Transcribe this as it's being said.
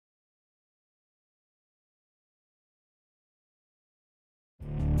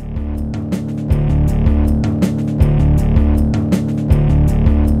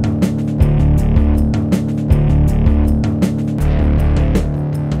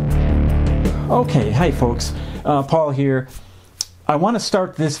Okay, hi folks, Paul here. I want to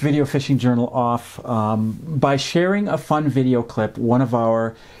start this video fishing journal off by sharing a fun video clip one of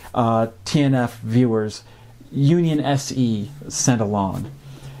our TNF viewers, Union SE, sent along.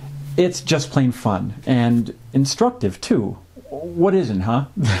 It's just plain fun and instructive too. What isn't, huh?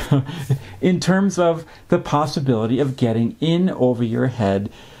 In terms of the possibility of getting in over your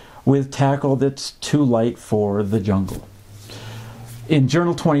head with tackle that's too light for the jungle. In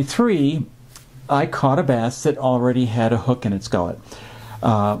Journal 23, I caught a bass that already had a hook in its gullet,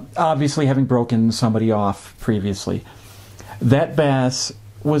 obviously having broken somebody off previously. That bass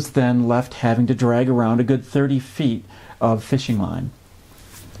was then left having to drag around a good 30 feet of fishing line.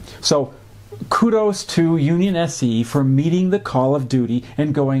 So kudos to Union SE for meeting the call of duty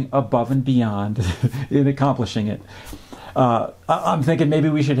and going above and beyond in accomplishing it. I'm thinking maybe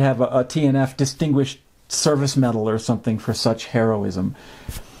we should have a TNF Distinguished Service Medal or something for such heroism.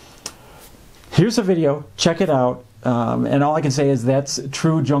 Here's a video, check it out, and all I can say is that's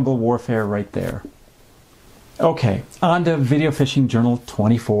true jungle warfare right there. Okay, on to Video Fishing Journal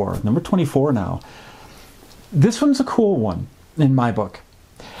 24, number 24 now. This one's a cool one, in my book.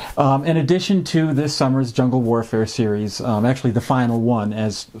 In addition to this summer's Jungle Warfare series, actually the final one,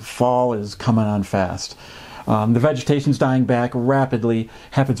 as fall is coming on fast. The vegetation's dying back rapidly,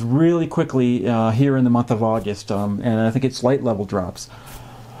 happens really quickly here in the month of August, and I think it's light level drops.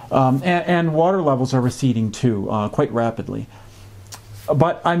 And water levels are receding too, quite rapidly.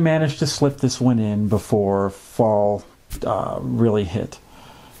 But I managed to slip this one in before fall really hit.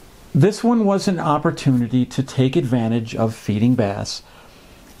 This one was an opportunity to take advantage of feeding bass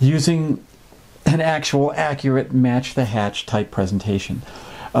using an actual accurate match the hatch type presentation.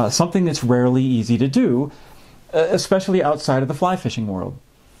 Something that's rarely easy to do, especially outside of the fly fishing world.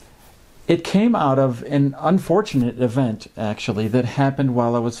 It came out of an unfortunate event, actually, that happened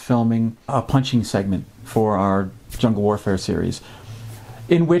while I was filming a punching segment for our Jungle Warfare series,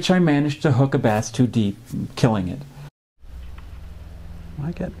 in which I managed to hook a bass too deep, killing it. Am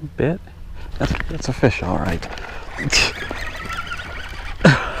I getting bit? That's a fish, all right.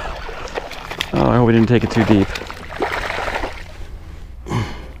 Oh, I hope we didn't take it too deep.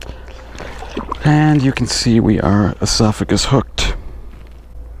 And you can see we are esophagus hooked.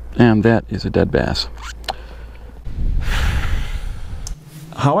 And that is a dead bass.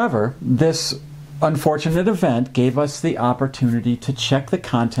 However, this unfortunate event gave us the opportunity to check the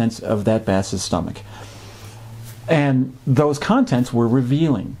contents of that bass's stomach. And those contents were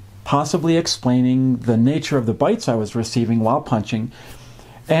revealing, possibly explaining the nature of the bites I was receiving while punching,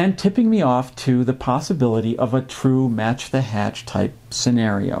 and tipping me off to the possibility of a true match the hatch type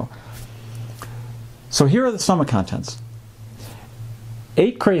scenario. So here are the stomach contents.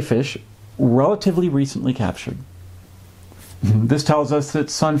 8 crayfish, relatively recently captured. This tells us that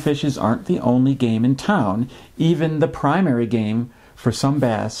sunfishes aren't the only game in town, even the primary game for some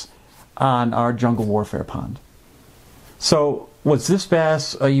bass on our jungle warfare pond. So, was this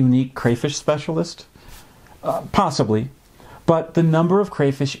bass a unique crayfish specialist? Possibly, but the number of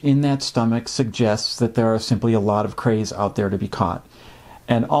crayfish in that stomach suggests that there are simply a lot of crays out there to be caught.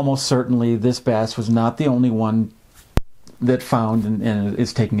 And almost certainly this bass was not the only one that found and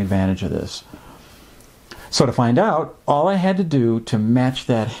is taking advantage of this. So to find out, all I had to do to match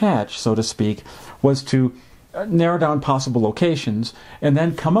that hatch, so to speak, was to narrow down possible locations and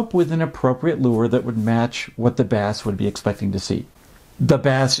then come up with an appropriate lure that would match what the bass would be expecting to see. The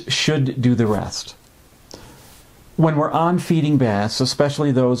bass should do the rest. When we're on feeding bass,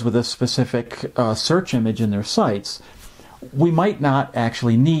 especially those with a specific search image in their sights, we might not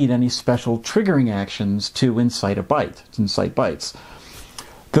actually need any special triggering actions to incite a bite, to incite bites.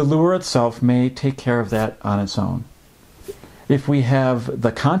 The lure itself may take care of that on its own. If we have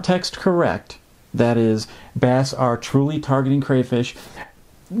the context correct, that is, bass are truly targeting crayfish,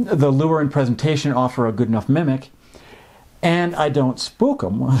 the lure and presentation offer a good enough mimic, and I don't spook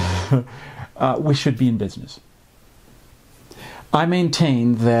them, we should be in business. I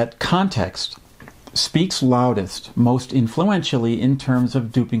maintain that context speaks loudest, most influentially in terms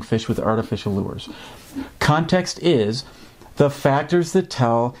of duping fish with artificial lures. Context is the factors that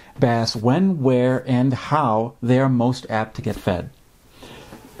tell bass when, where, and how they are most apt to get fed.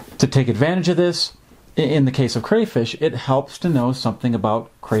 To take advantage of this, in the case of crayfish, it helps to know something about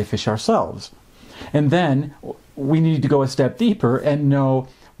crayfish ourselves. And then we need to go a step deeper and know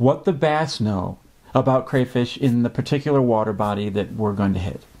what the bass know about crayfish in the particular water body that we're going to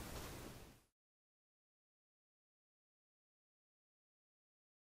hit.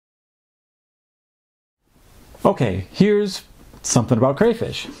 Okay, here's something about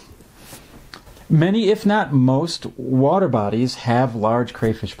crayfish. Many, if not most, water bodies have large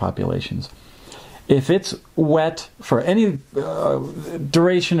crayfish populations. If it's wet for any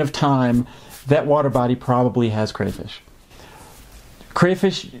duration of time, that water body probably has crayfish.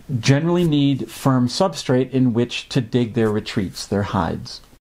 Crayfish generally need firm substrate in which to dig their retreats, their hides.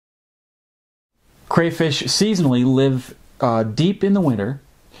 Crayfish seasonally live deep in the winter,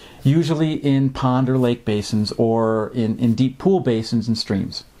 usually in pond or lake basins or in deep pool basins and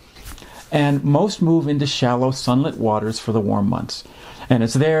streams. And most move into shallow sunlit waters for the warm months. And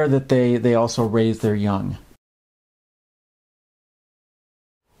it's there that they also raise their young.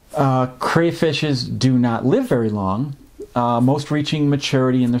 Crayfishes do not live very long, most reaching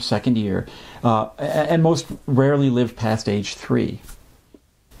maturity in their second year, and most rarely live past age 3.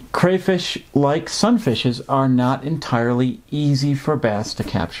 Crayfish, like sunfishes, are not entirely easy for bass to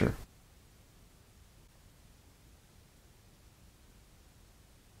capture.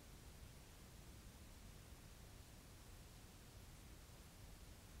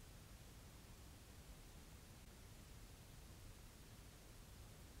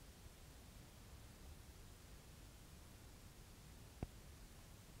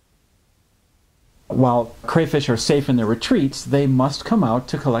 While crayfish are safe in their retreats, they must come out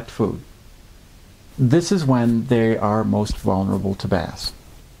to collect food. This is when they are most vulnerable to bass.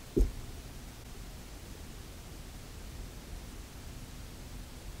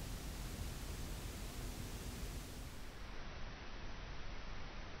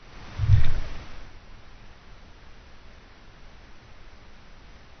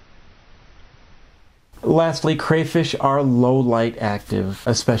 Lastly, crayfish are low light active,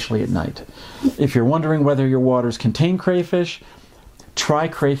 especially at night. If you're wondering whether your waters contain crayfish, try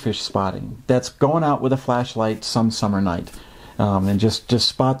crayfish spotting. That's going out with a flashlight some summer night and just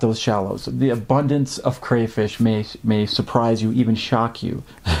spot those shallows. The abundance of crayfish may surprise you, even shock you.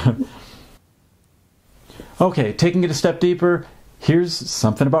 Okay, taking it a step deeper, here's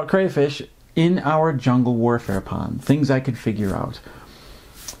something about crayfish in our jungle warfare pond, things I could figure out.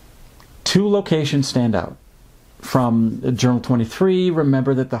 2 locations stand out. From Journal 23,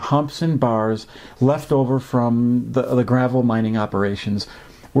 remember that the humps and bars left over from the gravel mining operations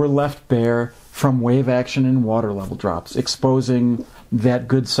were left bare from wave action and water level drops, exposing that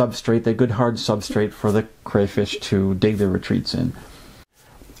good substrate, that good hard substrate for the crayfish to dig their retreats in.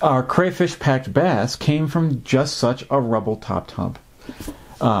 Our crayfish-packed bass came from just such a rubble-topped hump.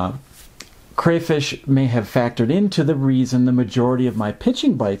 Crayfish may have factored into the reason the majority of my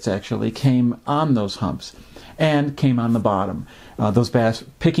pitching bites actually came on those humps and came on the bottom. Those bass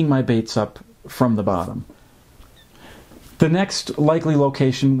picking my baits up from the bottom. The next likely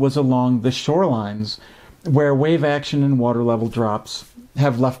location was along the shorelines where wave action and water level drops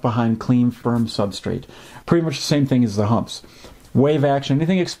have left behind clean, firm substrate. Pretty much the same thing as the humps. Wave action,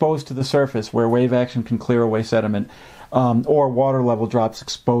 anything exposed to the surface where wave action can clear away sediment, or water level drops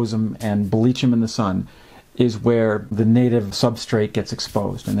expose them and bleach them in the sun, is where the native substrate gets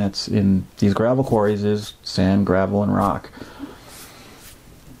exposed, and that's in these gravel quarries is sand, gravel, and rock.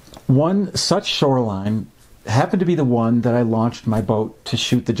 One such shoreline happened to be the one that I launched my boat to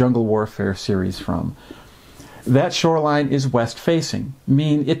shoot the Jungle Warfare series from. That shoreline is west-facing,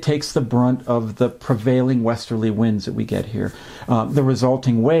 meaning it takes the brunt of the prevailing westerly winds that we get here. The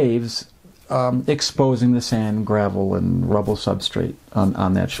resulting waves exposing the sand, gravel, and rubble substrate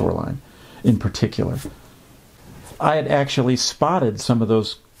on that shoreline in particular. I had actually spotted some of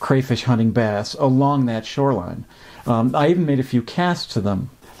those crayfish hunting bass along that shoreline. I even made a few casts to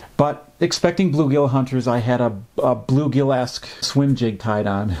them. But expecting bluegill hunters, I had a bluegill-esque swim jig tied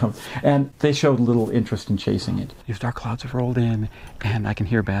on, and they showed little interest in chasing it. These dark clouds have rolled in, and I can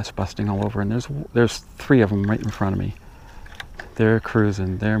hear bass busting all over, and there's 3 of them right in front of me. They're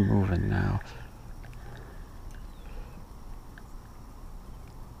cruising, they're moving now.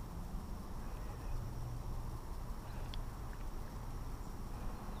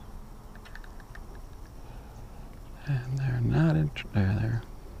 And they're not there.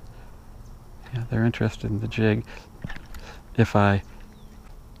 Yeah, they're interested in the jig. If the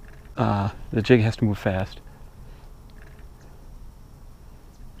jig has to move fast.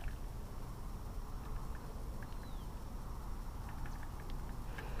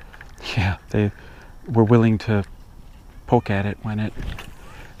 Yeah, they were willing to poke at it when it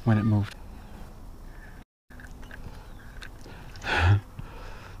moved.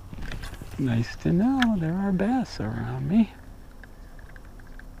 Nice to know there are bass around me.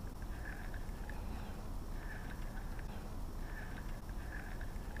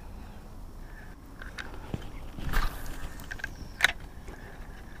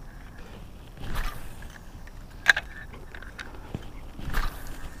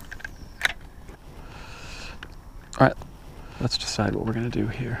 All right, let's decide what we're going to do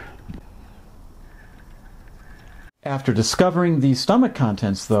here. After discovering the stomach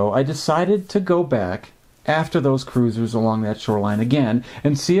contents, though, I decided to go back after those cruisers along that shoreline again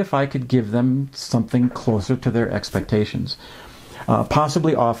and see if I could give them something closer to their expectations,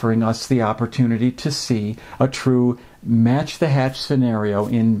 possibly offering us the opportunity to see a true match-the-hatch scenario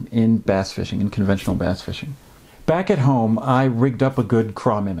in bass fishing, in conventional bass fishing. Back at home, I rigged up a good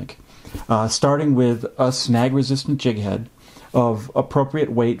craw mimic, starting with a snag-resistant jig head of appropriate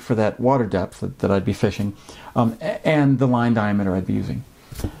weight for that water depth that I'd be fishing, and the line diameter I'd be using.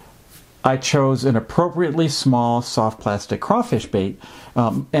 I chose an appropriately small soft plastic crawfish bait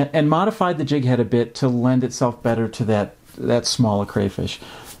and modified the jig head a bit to lend itself better to that smaller crayfish,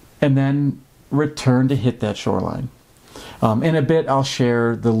 and then returned to hit that shoreline. In a bit, I'll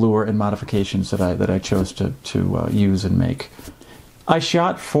share the lure and modifications that I chose to use and make. I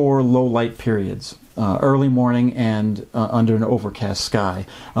shot for low light periods, early morning and under an overcast sky,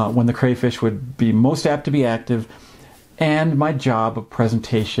 when the crayfish would be most apt to be active, and my job of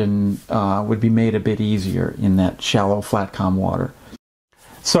presentation would be made a bit easier in that shallow, flat, calm water.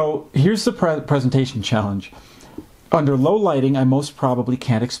 So here's the presentation challenge. Under low lighting, I most probably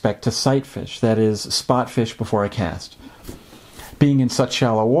can't expect to sight fish, that is, spot fish before I cast. Being in such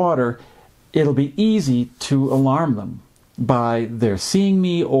shallow water, it'll be easy to alarm them by their seeing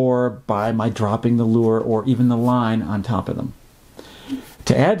me or by my dropping the lure or even the line on top of them.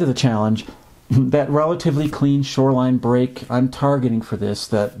 To add to the challenge, that relatively clean shoreline break I'm targeting for this,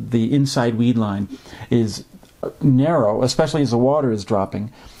 that the inside weed line is narrow, especially as the water is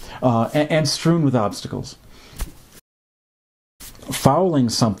dropping, and strewn with obstacles. Fouling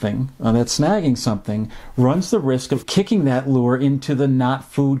something, that's snagging something, runs the risk of kicking that lure into the not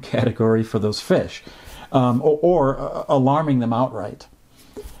food category for those fish, or alarming them outright.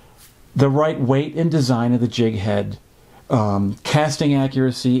 The right weight and design of the jig head, casting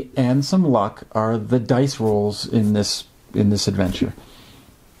accuracy, and some luck are the dice rolls in this adventure.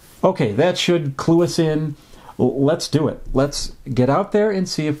 Okay, that should clue us in. Let's do it. Let's get out there and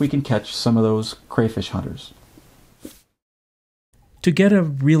see if we can catch some of those crayfish hunters. To get a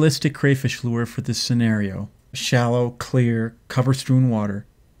realistic crayfish lure for this scenario, shallow, clear, cover-strewn water,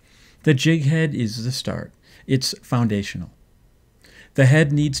 the jig head is the start. It's foundational. The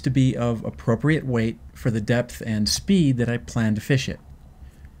head needs to be of appropriate weight for the depth and speed that I plan to fish it.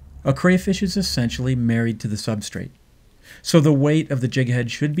 A crayfish is essentially married to the substrate, so the weight of the jig head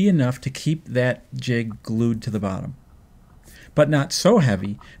should be enough to keep that jig glued to the bottom, but not so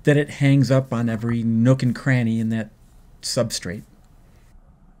heavy that it hangs up on every nook and cranny in that substrate.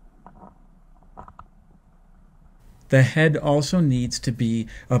 The head also needs to be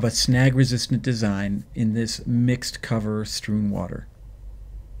of a snag-resistant design in this mixed cover strewn water.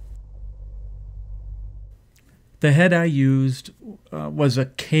 The head I used was a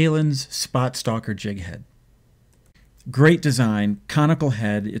Kalin's Spot Stalker jig head. Great design, conical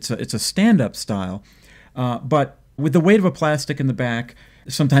head. It's a stand-up style, but with the weight of a plastic in the back,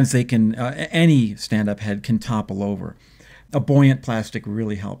 sometimes they can any stand-up head can topple over. A buoyant plastic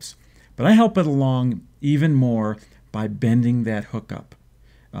really helps, but I help it along even more by bending that hook up.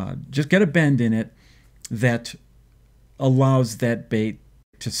 Just get a bend in it that allows that bait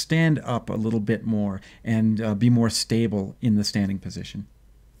to stand up a little bit more and be more stable in the standing position.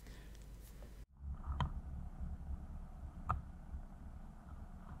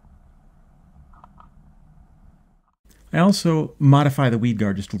 I also modify the weed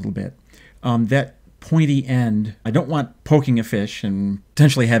guard just a little bit. That pointy end, I don't want poking a fish and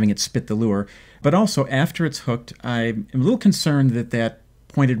potentially having it spit the lure, but also after it's hooked, I'm a little concerned that that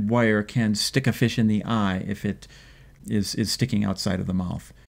pointed wire can stick a fish in the eye if it is sticking outside of the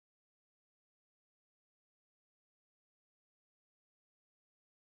mouth.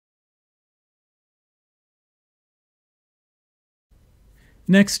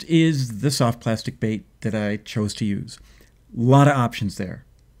 Next is the soft plastic bait that I chose to use. A lot of options there,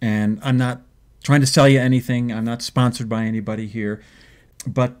 and I'm not trying to sell you anything. I'm not sponsored by anybody here,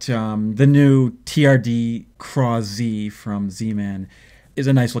 but the new TRD Craw Z from Z-Man is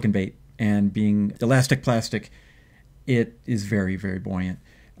a nice looking bait, and being elastic plastic, it is very, very buoyant,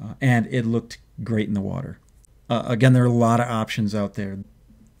 and it looked great in the water. Again, there are a lot of options out there,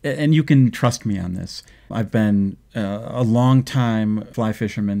 and you can trust me on this. I've been a long-time fly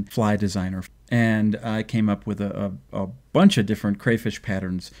fisherman, fly designer, and I came up with a bunch of different crayfish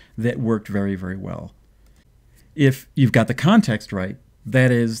patterns that worked very, very well. If you've got the context right,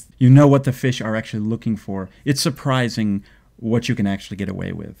 that is, you know what the fish are actually looking for, it's surprising what you can actually get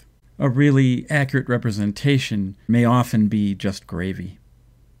away with. A really accurate representation may often be just gravy.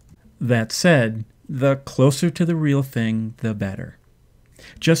 That said, the closer to the real thing, the better.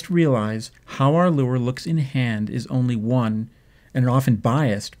 Just realize how our lure looks in hand is only one, and an often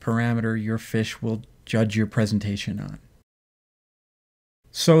biased, parameter your fish will judge your presentation on.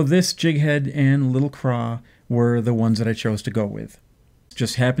 So this jighead and little craw were the ones that I chose to go with.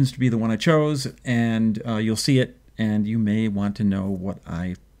 Just happens to be the one I chose, and you'll see it, and you may want to know what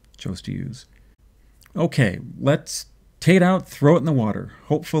I chose to use. Okay, let's take it out, throw it in the water,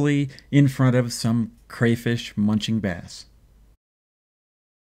 hopefully in front of some crayfish munching bass.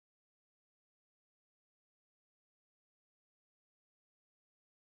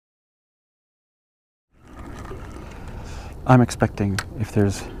 I'm expecting if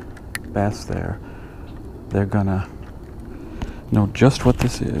there's bass there, they're gonna know just what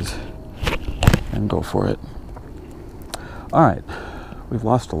this is and go for it. All right, we've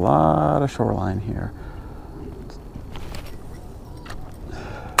lost a lot of shoreline here.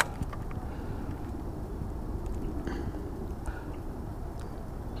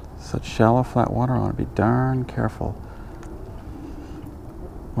 Such shallow, flat water, I want to be darn careful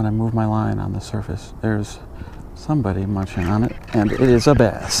when I move my line on the surface. There's somebody munching on it, and it is a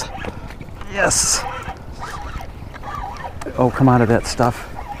bass. Yes! Oh, come out of that stuff.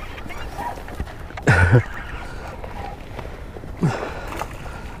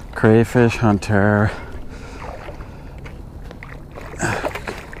 Crayfish hunter.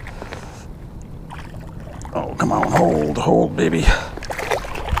 Oh, come on, hold, baby.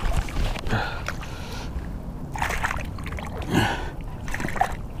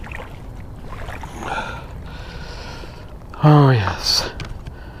 Oh, yes.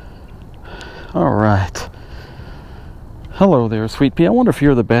 All right. Hello there, sweet pea. I wonder if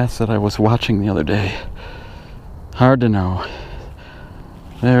you're the bass that I was watching the other day. Hard to know.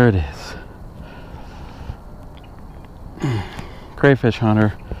 There it is. Crayfish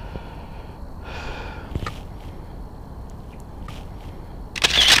hunter.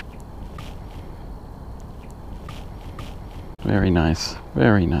 Very nice,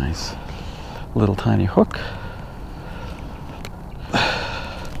 very nice. Little tiny hook.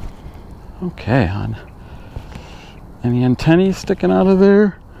 Okay, hon. Any antennae sticking out of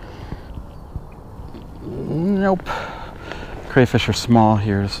there? Nope. Crayfish are small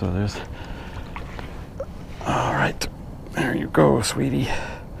here, so there's... All right, there you go, sweetie.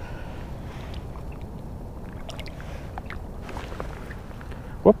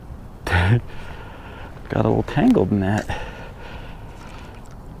 Whoop. Got a little tangled in that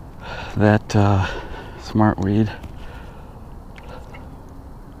smartweed.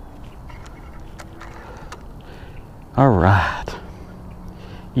 All right.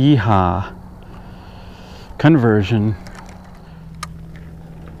 Yeehaw. Conversion.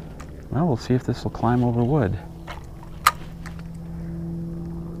 Well, we'll see if this will climb over wood.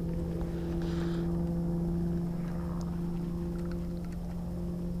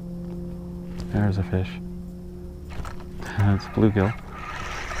 There's a fish. It's bluegill.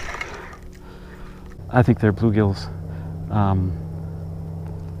 I think they're bluegills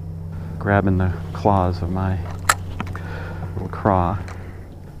grabbing the claws of my little craw.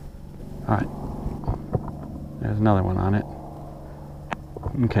 All right, there's another one on it.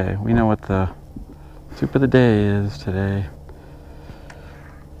 Okay, we know what the soup of the day is today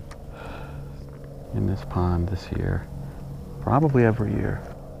in this pond this year, probably every year.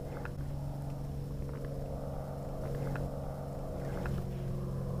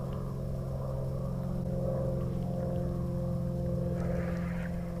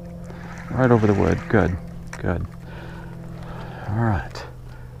 Right over the wood. Good, good. All right.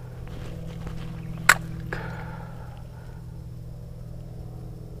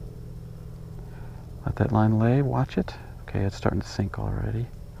 Let that line lay. Watch it. Okay, it's starting to sink already.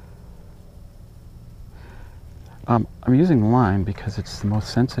 I'm using the line because it's the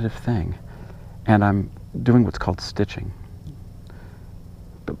most sensitive thing, and I'm doing what's called stitching.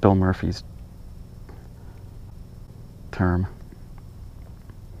 Bill Murphy's term.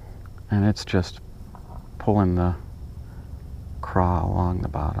 And it's just pulling the craw along the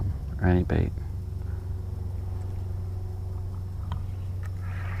bottom, or any bait.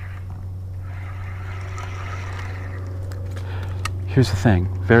 Here's the thing,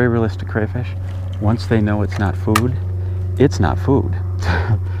 very realistic crayfish, once they know it's not food, it's not food.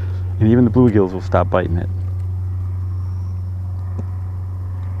 And even the bluegills will stop biting it.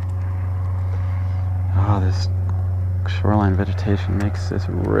 Oh, this shoreline vegetation makes this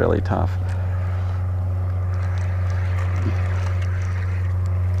really tough.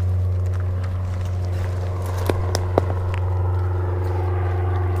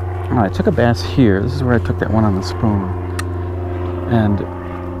 I took a bass here. This is where I took that one on the spoon. And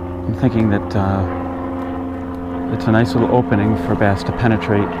I'm thinking that It's a nice little opening for bass to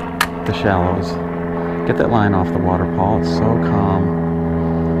penetrate the shallows. Get that line off the water, Paul. It's so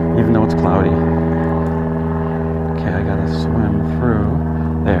calm, even though it's cloudy. Okay, I gotta swim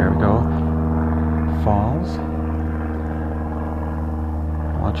through. There we go. Falls.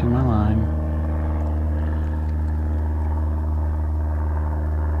 Watching my line.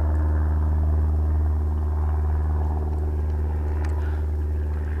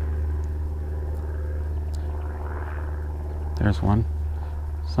 There's one.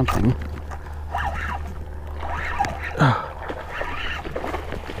 Something.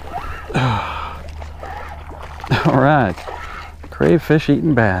 All right. Crayfish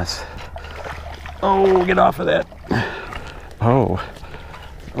eating bass. Oh, get off of that. Oh.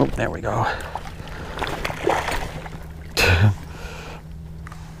 Oh, there we go.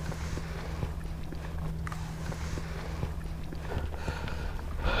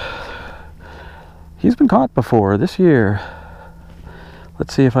 He's been caught before this year.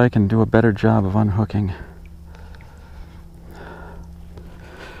 Let's see if I can do a better job of unhooking.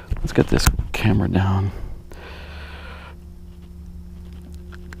 Let's get this camera down.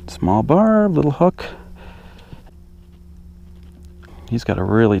 Small barb, little hook. He's got a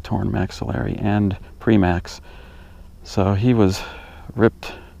really torn maxillary and premax, so he was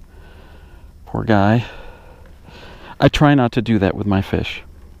ripped. Poor guy. I try not to do that with my fish.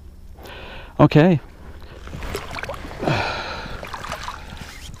 Okay.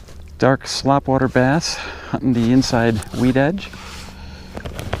 Dark slopwater bass hunting the inside weed edge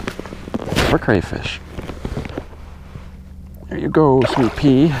for crayfish. There you go, sweet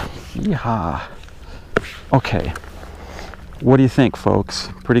pea. Yeehaw. Okay. What do you think, folks?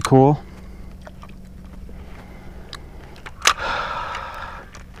 Pretty cool?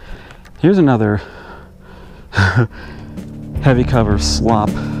 Here's another heavy cover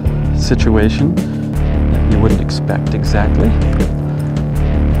slop situation that you wouldn't expect exactly.